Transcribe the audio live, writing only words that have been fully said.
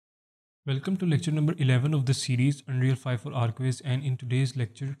Welcome to lecture number 11 of the series Unreal 5 for Archviz, and in today's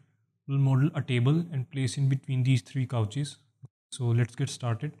lecture we'll model a table and place in between these three couches. So let's get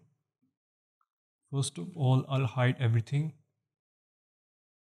started. First of all, I'll hide everything.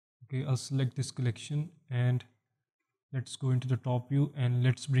 Okay, I'll select this collection and let's go into the top view and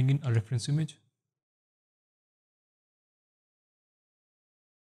let's bring in a reference image.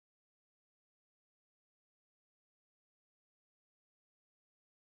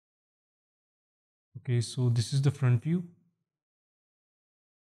 Okay, so this is the front view.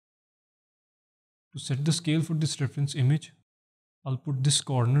 To set the scale for this reference image, I'll put this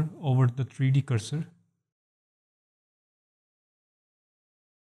corner over the 3D cursor.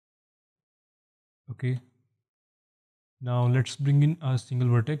 Okay, now let's bring in a single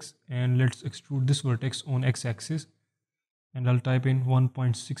vertex and let's extrude this vertex on x-axis, and I'll type in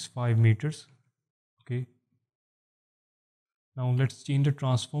 1.65 meters. Okay, now let's change the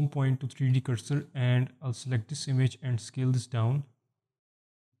transform point to 3D cursor and I'll select this image and scale this down.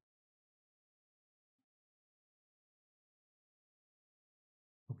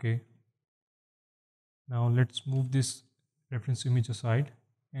 Okay, now let's move this reference image aside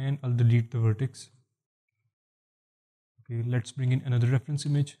and I'll delete the vertex. Okay, let's bring in another reference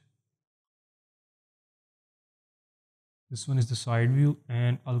image. This one is the side view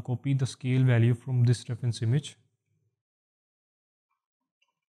and I'll copy the scale value from this reference image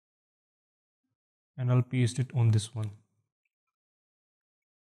and I'll paste it on this one.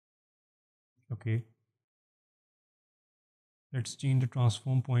 Okay, let's change the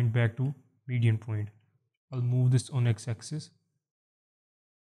transform point back to median point. I'll move this on x-axis.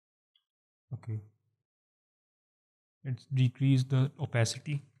 Okay, let's decrease the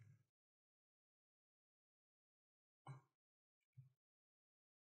opacity.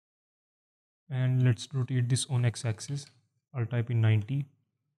 And let's rotate this on x-axis. I'll type in 90.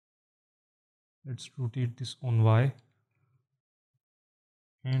 Let's rotate this on y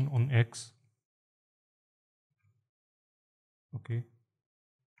and on x. Okay,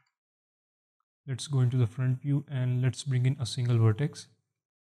 let's go into the front view and let's bring in a single vertex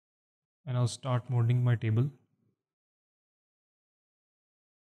and I'll start modeling my table.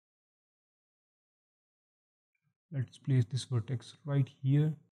 Let's place this vertex right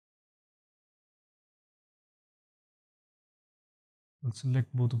here. I'll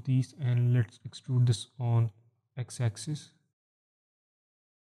select both of these and let's extrude this on x-axis.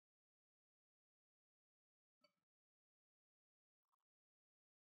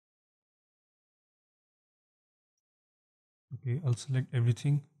 Okay, I'll select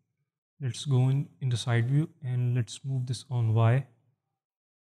everything. Let's go in the side view and let's move this on y.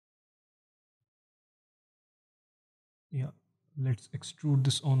 Yeah, let's extrude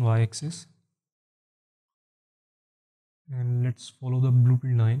this on y-axis and let's follow the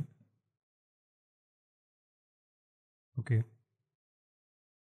blueprint line. Okay,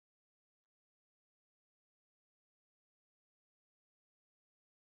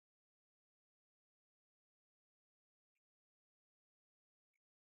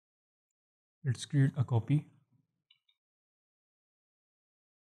 let's create a copy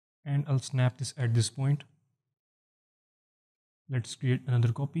and I'll snap this at this point. Let's create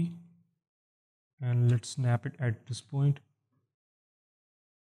another copy and let's snap it at this point.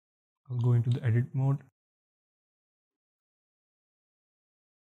 I'll go into the edit mode.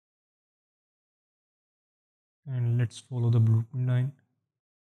 And let's follow the blueprint line.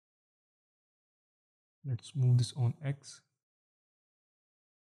 Let's move this on X.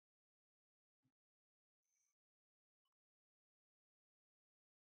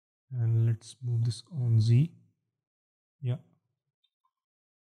 And let's move this on Z. Yeah.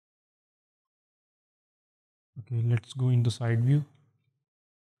 Okay, let's go in the side view.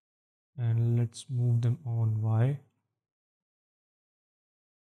 And let's move them on Y.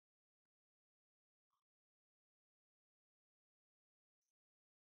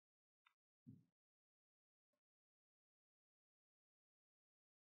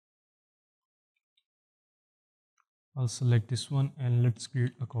 I'll select this one and let's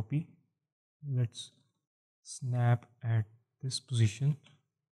create a copy. Let's snap at this position.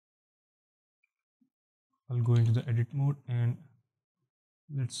 I'll go into the edit mode and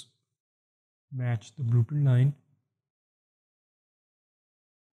let's match the blueprint line.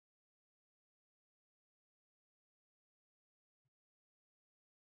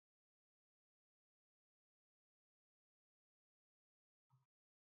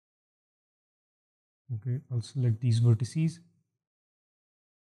 Okay, I'll select these vertices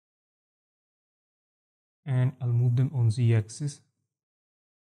and I'll move them on Z axis.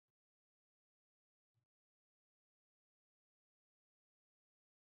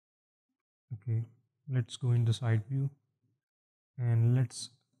 Okay, let's go in the side view and let's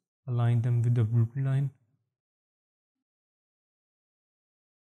align them with the blueprint line.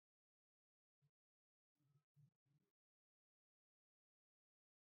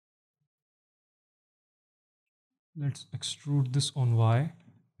 Let's extrude this on Y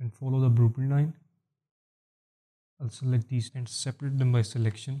and follow the blueprint line. I'll select these and separate them by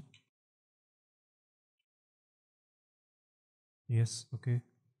selection. Yes, okay.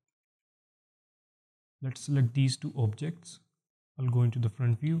 Let's select these two objects. I'll go into the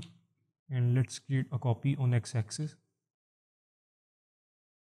front view and let's create a copy on x-axis.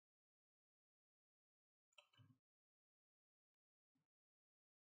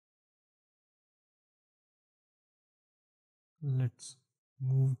 Let's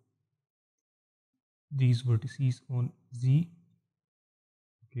move these vertices on Z.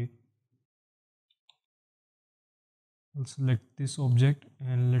 Okay. I'll select this object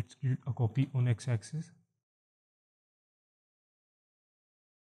and let's create a copy on x-axis.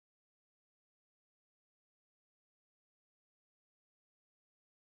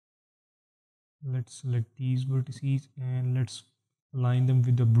 Let's select these vertices and let's align them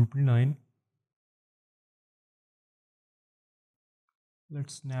with the blueprint line.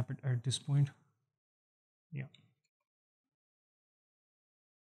 Let's snap it at this point. Yeah.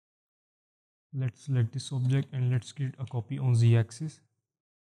 Let's select this object and let's create a copy on z-axis.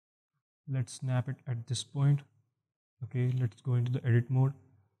 Let's snap it at this point. Okay, let's go into the edit mode.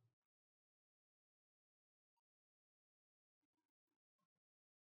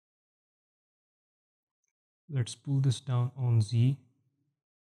 Let's pull this down on Z.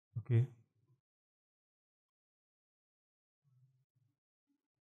 Okay.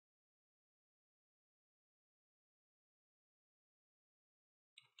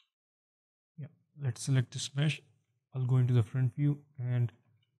 Yeah, let's select this mesh. I'll go into the front view and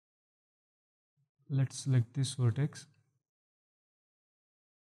let's select this vertex.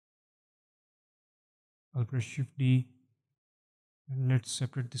 I'll press Shift D and let's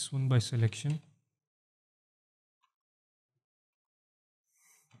separate this one by selection.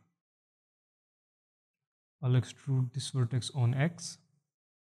 I'll extrude this vertex on X.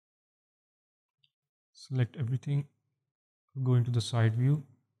 Select everything. Go into the side view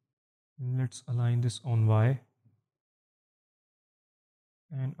and let's align this on Y.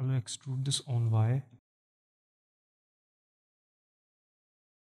 And I'll extrude this on Y.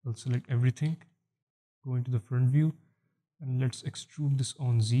 I'll select everything. Go into the front view and let's extrude this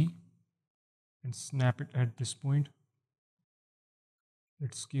on Z and snap it at this point.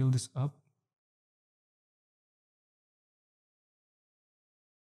 Let's scale this up.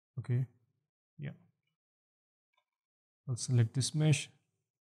 Okay, yeah. I'll select this mesh.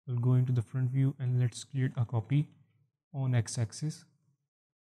 I'll go into the front view and let's create a copy on x-axis.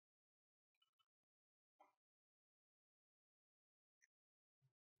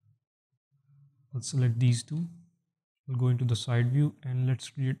 I'll select these two. I'll go into the side view and let's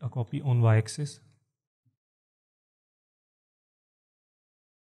create a copy on y-axis.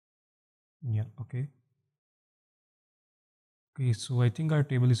 Yeah, okay. Okay, so I think our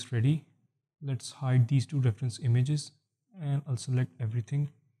table is ready. Let's hide these two reference images and I'll select everything.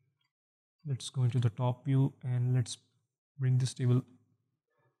 Let's go into the top view and let's bring this table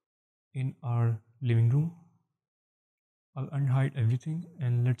in our living room. I'll unhide everything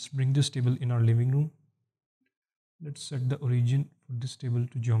and let's bring this table in our living room. Let's set the origin for this table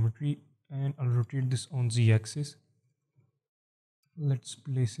to geometry and I'll rotate this on z-axis. Let's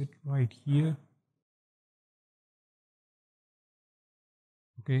place it right here.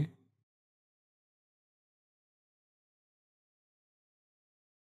 Okay.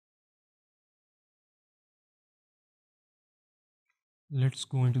 Let's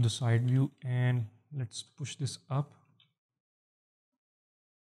go into the side view and let's push this up.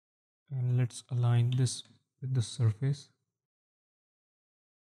 And let's align this with the surface.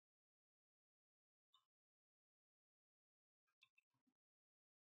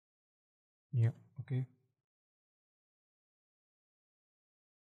 Yeah, okay.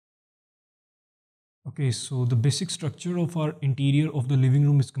 Okay, so the basic structure of our interior of the living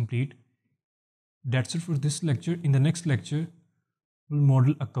room is complete. That's it for this lecture. In the next lecture, we'll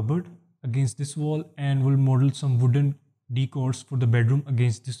model a cupboard against this wall and we'll model some wooden decors for the bedroom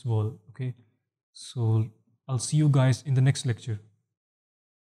against this wall. Okay, so I'll see you guys in the next lecture.